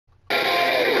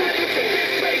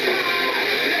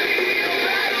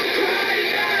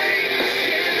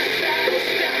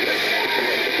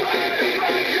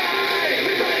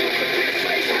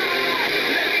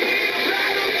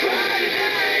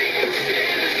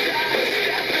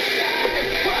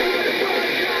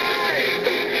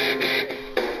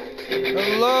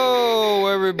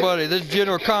everybody, this is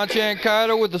General Conchant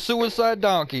Kaido with the Suicide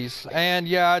Donkeys. And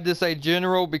yeah, I just say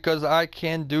General because I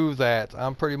can do that.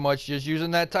 I'm pretty much just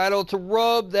using that title to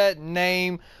rub that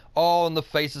name all in the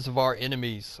faces of our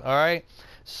enemies. Alright?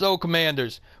 So,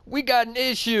 Commanders, we got an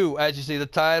issue. As you see, the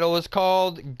title is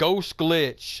called Ghost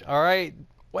Glitch. Alright?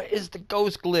 What is the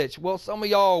ghost glitch? Well, some of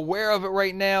y'all are aware of it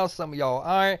right now, some of y'all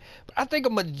aren't. But I think a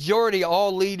majority of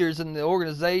all leaders in the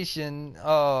organization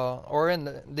or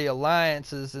in the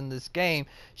alliances in this game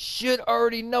should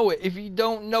already know it. If you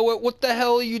don't know it, what the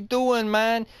hell are you doing,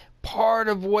 man? Part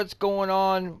of what's going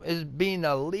on is being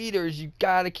a leader is you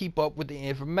got to keep up with the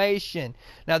information.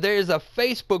 Now, there is a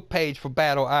Facebook page for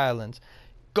Battle Islands.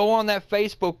 Go on that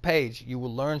Facebook page. You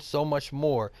will learn so much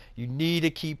more. You need to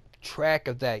keep track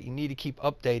of that. You need to keep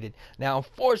updated. Now,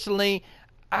 unfortunately,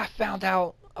 I found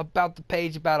out about the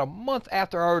page about a month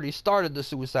after I already started the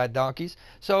Suicide Donkeys,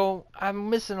 so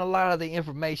I'm missing a lot of the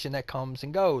information that comes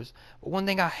and goes. But one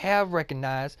thing I have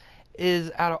recognized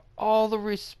is out of all the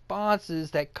responses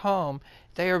that come,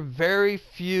 they are very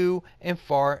few and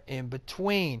far in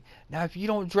between. Now, if you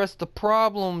don't address the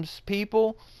problems,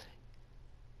 people,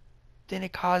 then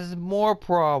it causes more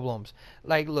problems.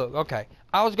 Like, look, okay,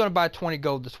 I was going to buy 20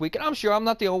 gold this week, and I'm sure I'm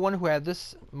not the only one who had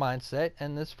this mindset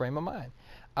and this frame of mind.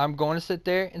 I'm going to sit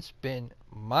there and spend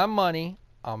my money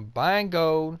on buying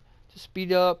gold to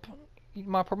speed up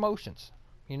my promotions.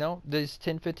 You know, these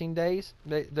 10, 15 days,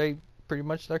 they pretty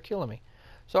much, they're killing me.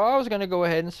 So I was going to go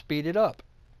ahead and speed it up.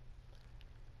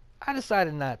 I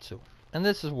decided not to, and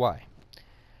this is why.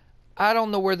 I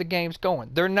don't know where the game's going.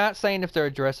 They're not saying if they're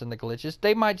addressing the glitches.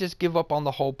 They might just give up on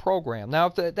the whole program. Now,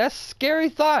 if that's a scary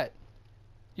thought.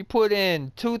 You put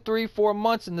in 2, 3, 4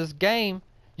 months in this game.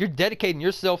 You're dedicating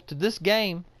yourself to this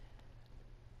game.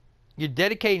 You're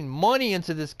dedicating money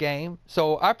into this game.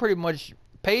 So I pretty much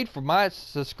paid for my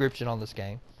subscription on this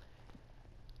game.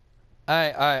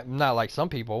 I'm not like some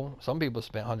people. Some people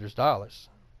spent hundreds of dollars.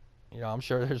 You know, I'm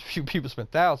sure there's a few people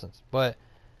spent thousands. But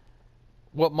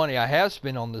what money I have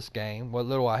spent on this game, what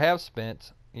little I have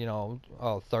spent, you know,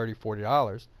 $30,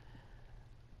 $40,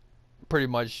 pretty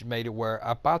much made it where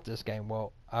I bought this game.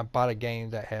 Well, I bought a game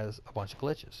that has a bunch of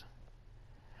glitches.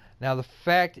 Now, the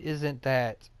fact isn't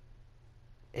that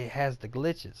it has the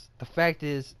glitches. The fact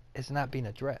is, it's not being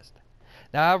addressed.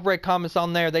 Now, I've read comments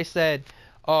on there. They said,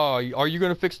 are you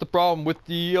going to fix the problem with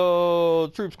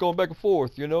the troops going back and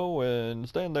forth, you know, and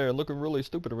standing there and looking really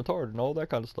stupid and retarded and all that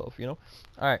kind of stuff, you know?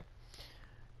 All right.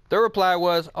 Their reply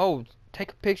was, oh,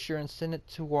 take a picture and send it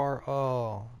to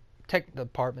our tech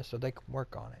department so they can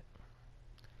work on it.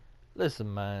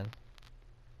 Listen, man.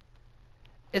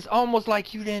 It's almost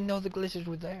like you didn't know the glitches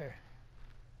were there.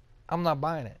 I'm not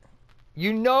buying it.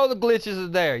 You know the glitches are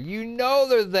there. You know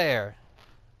they're there.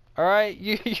 Alright?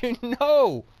 You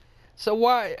know. So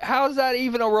why? How's that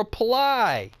even a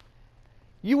reply?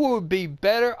 You would be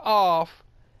better off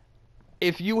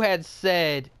if you had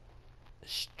said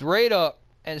straight up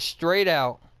and straight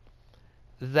out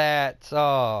that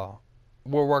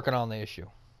we're working on the issue.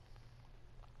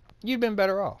 You'd been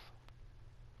better off.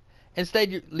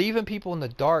 Instead, you're leaving people in the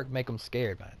dark, make them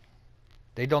scared, man.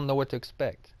 They don't know what to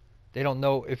expect. They don't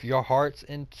know if your heart's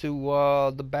into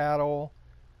the battle.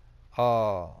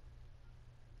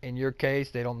 In your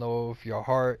case, they don't know if your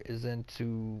heart is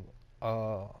into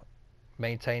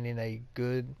maintaining a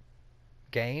good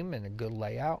game and a good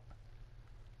layout.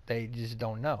 They just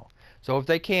don't know. So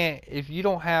if you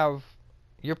don't have,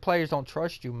 your players don't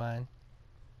trust you, man.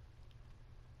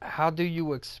 How do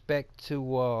you expect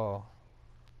to,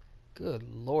 good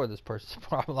Lord, this person's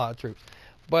probably a lot of troops.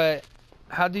 But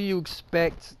how do you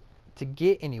expect to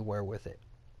get anywhere with it?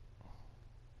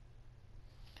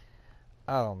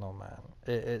 I don't know, man.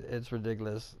 It's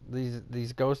ridiculous.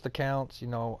 These ghost accounts, you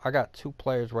know, I got 2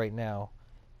 players right now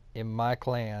in my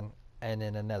clan and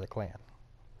in another clan.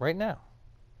 Right now.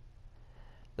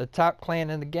 The top clan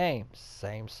in the game,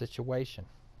 same situation.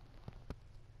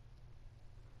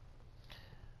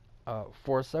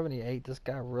 478, this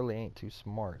guy really ain't too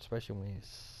smart, especially when he's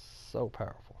so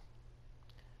powerful.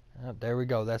 There we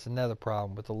go. That's another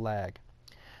problem with the lag.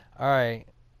 Alright.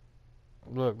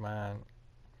 Look, man.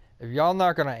 If y'all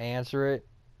not going to answer it,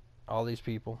 all these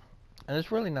people, and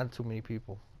it's really not too many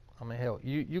people. I mean, hell,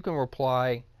 you can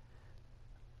reply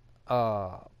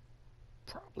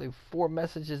probably 4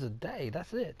 messages a day.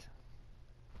 That's it.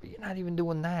 But you're not even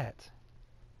doing that.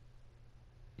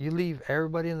 You leave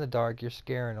everybody in the dark. You're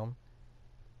scaring them.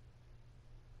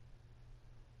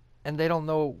 And they don't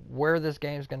know where this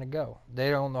game's going to go. They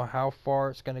don't know how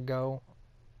far it's going to go.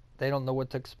 They don't know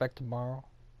what to expect tomorrow.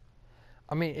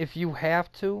 I mean, if you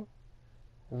have to,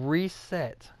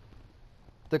 reset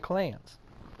the clans.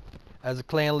 As a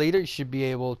clan leader, you should be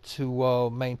able to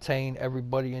maintain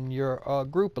everybody in your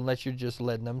group unless you're just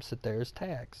letting them sit there as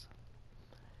tags.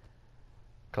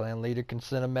 Clan leader can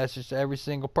send a message to every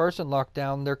single person, lock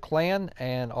down their clan,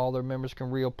 and all their members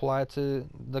can reapply to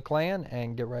the clan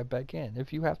and get right back in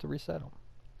if you have to reset them.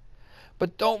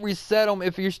 But don't reset them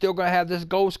if you're still going to have this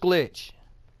ghost glitch.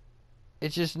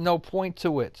 It's just no point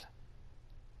to it.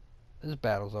 This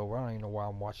battle's over. I don't even know why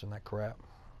I'm watching that crap.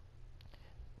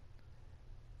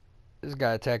 This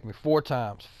guy attacked me 4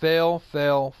 times. Fail,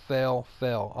 fail, fail,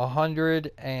 fail.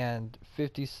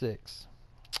 156.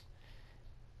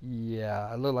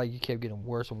 Yeah, it looked like you kept getting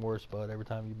worse and worse, bud, every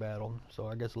time you battled. So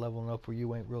I guess leveling up for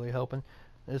you ain't really helping.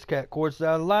 This cat courts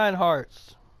out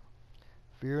Lionhearts.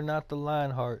 Fear not the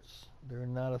Lionhearts. They're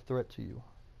not a threat to you.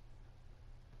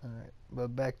 Alright,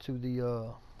 but back to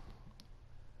the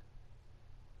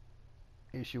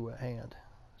issue at hand.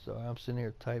 So I'm sitting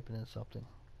here typing in something.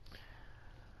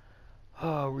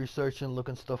 Researching,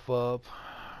 looking stuff up.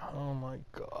 Oh my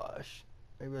gosh.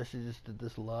 Maybe I should just did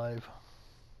this live.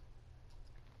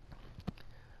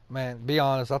 Man, be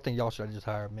honest, I think y'all should have just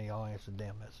hired me. I'll answer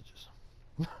damn messages.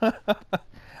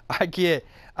 I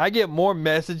get more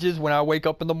messages when I wake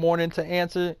up in the morning to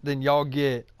answer than y'all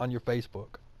get on your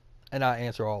Facebook. And I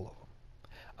answer all of them.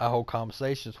 I hold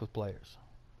conversations with players.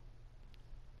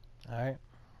 Alright?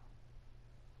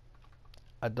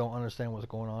 I don't understand what's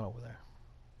going on over there.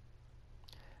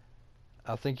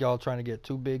 I think y'all trying to get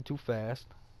too big too fast.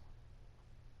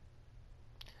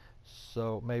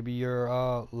 So maybe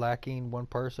you're lacking one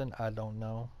person. I don't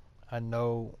know. I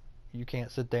know you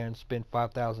can't sit there and spend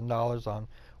 $5,000 on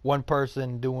one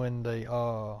person doing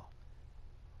the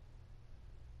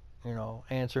you know,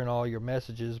 answering all your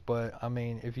messages, but I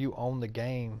mean, if you own the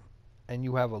game and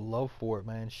you have a love for it,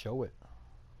 man, show it.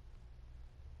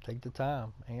 Take the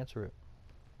time, answer it.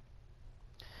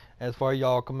 As far as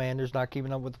y'all commanders not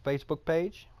keeping up with the Facebook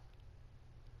page,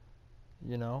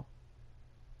 you know,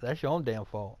 that's your own damn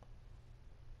fault.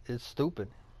 It's stupid.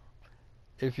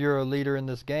 If you're a leader in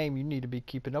this game, you need to be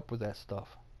keeping up with that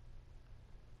stuff.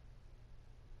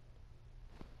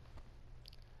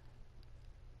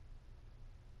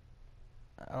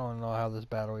 I don't know how this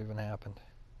battle even happened.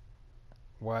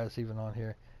 Why it's even on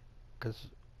here. Because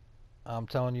I'm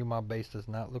telling you, my base does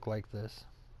not look like this.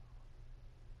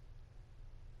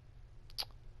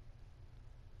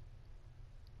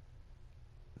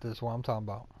 This is what I'm talking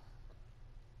about.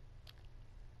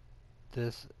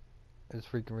 This is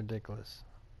freaking ridiculous.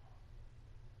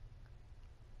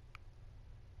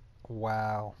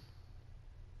 Wow.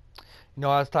 You know,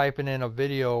 I was typing in a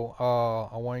video.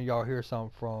 I wanted y'all to hear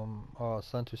something from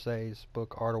Sun Tzu's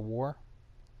book, Art of War.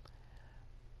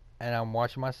 And I'm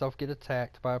watching myself get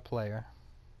attacked by a player.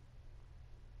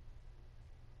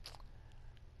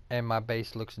 And my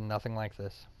base looks nothing like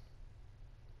this.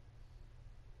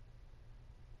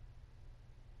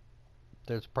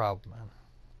 There's a problem, man.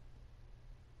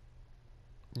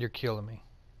 You're killing me.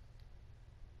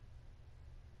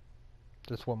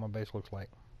 This is what my base looks like.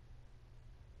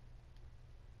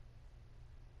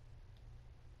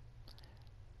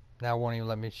 Now it won't even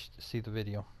let me see the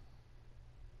video.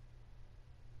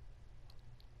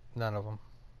 None of them.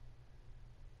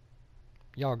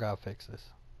 Y'all gotta fix this.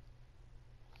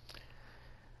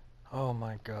 Oh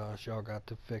my gosh, y'all got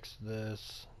to fix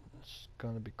this. It's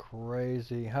gonna be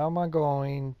crazy. How am I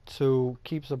going to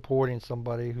keep supporting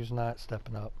somebody who's not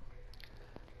stepping up?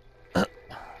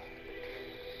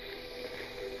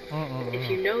 If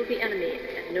you know the enemy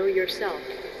and know yourself,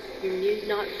 you need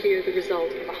not fear the result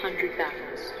of 100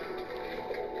 battles.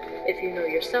 If you know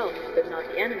yourself, but not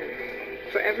the enemy,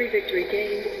 for every victory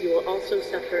gained, you will also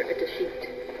suffer a defeat.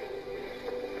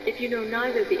 If you know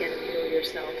neither the enemy nor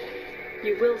yourself,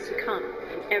 you will succumb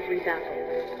in every battle.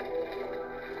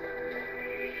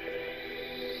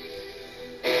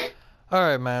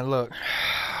 Alright, man, look.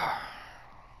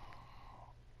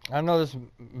 I know this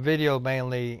video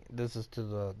mainly, this is to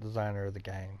the designer of the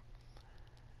game.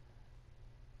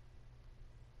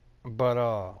 But,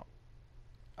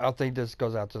 I think this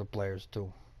goes out to the players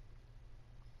too.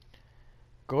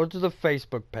 Go to the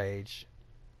Facebook page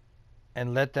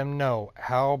and let them know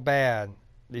how bad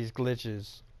these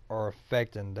glitches are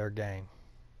affecting their game.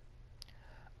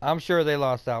 I'm sure they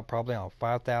lost out probably on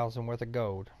 5,000 worth of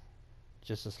gold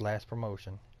just this last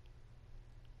promotion.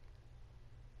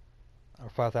 Or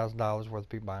 $5,000 worth of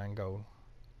people buying gold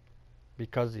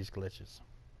because of these glitches.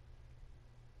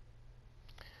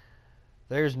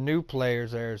 There's new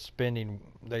players that are spending,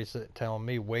 they telling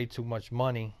me, way too much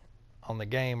money on the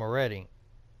game already.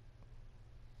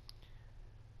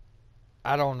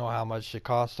 I don't know how much it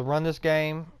costs to run this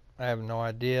game. I have no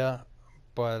idea.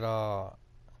 But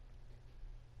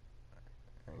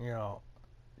you know,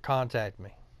 contact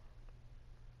me.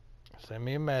 Send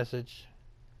me a message.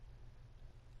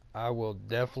 I will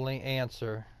definitely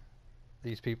answer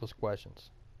these people's questions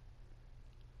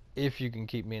if you can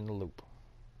keep me in the loop.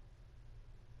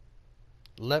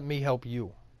 Let me help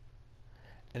you.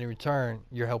 And in return,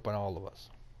 you're helping all of us.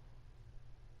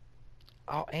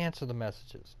 I'll answer the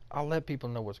messages. I'll let people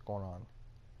know what's going on.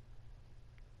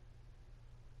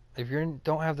 If you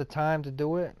don't have the time to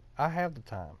do it, I have the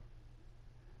time.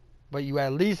 But you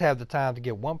at least have the time to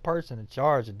get one person in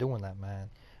charge of doing that, man.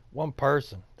 One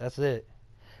person. That's it.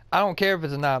 I don't care if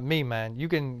it's not me, man. You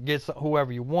can get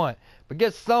whoever you want. But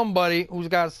get somebody who's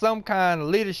got some kind of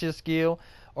leadership skill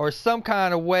or some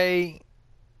kind of way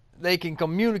they can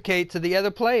communicate to the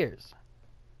other players.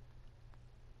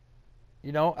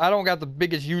 You know, I don't got the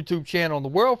biggest YouTube channel in the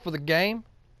world for the game,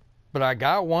 but I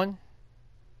got one.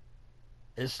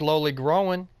 It's slowly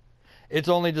growing. It's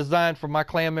only designed for my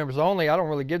clan members only. I don't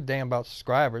really give a damn about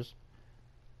subscribers.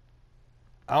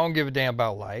 I don't give a damn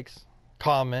about likes,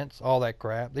 comments, all that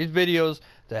crap. These videos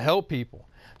to help people.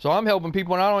 So I'm helping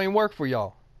people and I don't even work for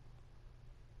y'all.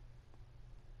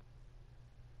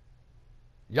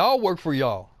 Y'all work for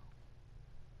y'all.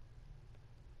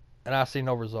 And I see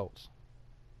no results.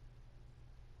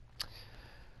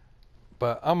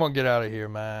 But I'm going to get out of here,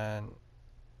 man.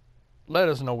 Let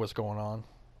us know what's going on.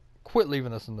 Quit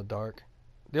leaving us in the dark.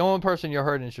 The only person you're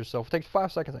hurting is yourself. It takes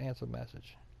 5 seconds to answer the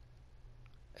message.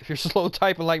 If you're slow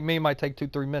typing like me, it might take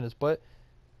 2-3 minutes. But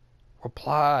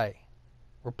reply.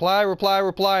 Reply, reply,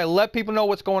 reply. Let people know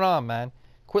what's going on, man.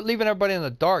 Quit leaving everybody in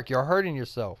the dark. You're hurting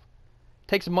yourself. It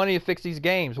takes money to fix these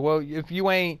games. Well, if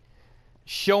you ain't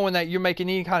showing that you're making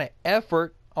any kind of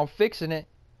effort on fixing it,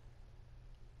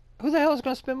 who the hell is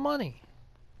going to spend money?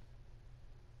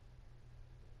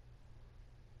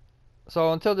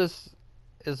 So until this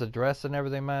is addressed and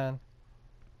everything, man,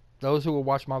 those who will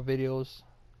watch my videos,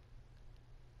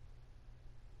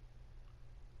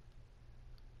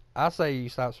 I say you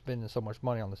stop spending so much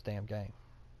money on this damn game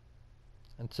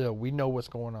until we know what's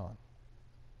going on.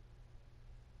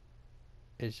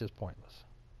 It's just pointless.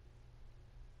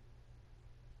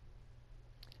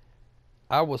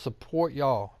 I will support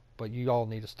y'all, but you all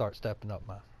need to start stepping up,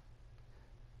 man.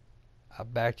 I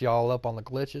backed y'all up on the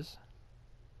glitches,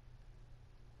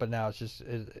 but now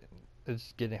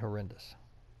it's getting horrendous.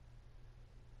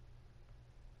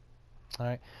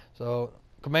 Alright, so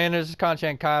Commanders, this is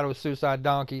Kanchan Kaido with Suicide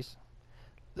Donkeys.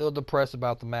 Still depressed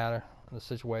about the matter and the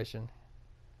situation.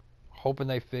 Hoping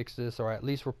they fix this or at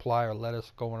least reply or let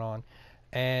us going on.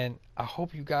 And I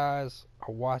hope you guys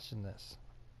are watching this.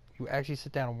 You actually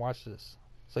sit down and watch this,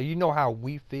 so you know how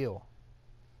we feel.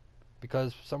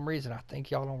 Because for some reason, I think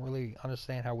y'all don't really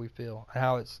understand how we feel and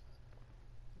how it's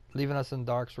leaving us in the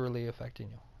dark's really affecting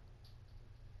you.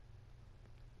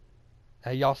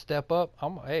 Hey, y'all step up.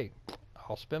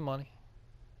 I'll spend money.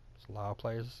 There's a lot of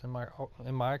players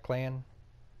in my clan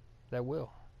that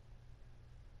will.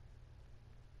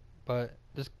 But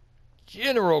this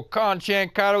General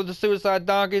Kanchan Kaido with the Suicide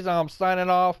Donkeys, I'm signing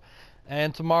off.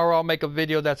 And tomorrow I'll make a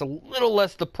video that's a little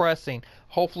less depressing.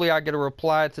 Hopefully I get a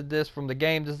reply to this from the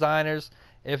game designers.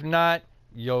 If not,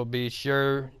 you'll be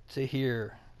sure to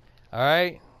hear.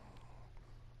 Alright?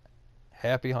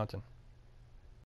 Happy hunting.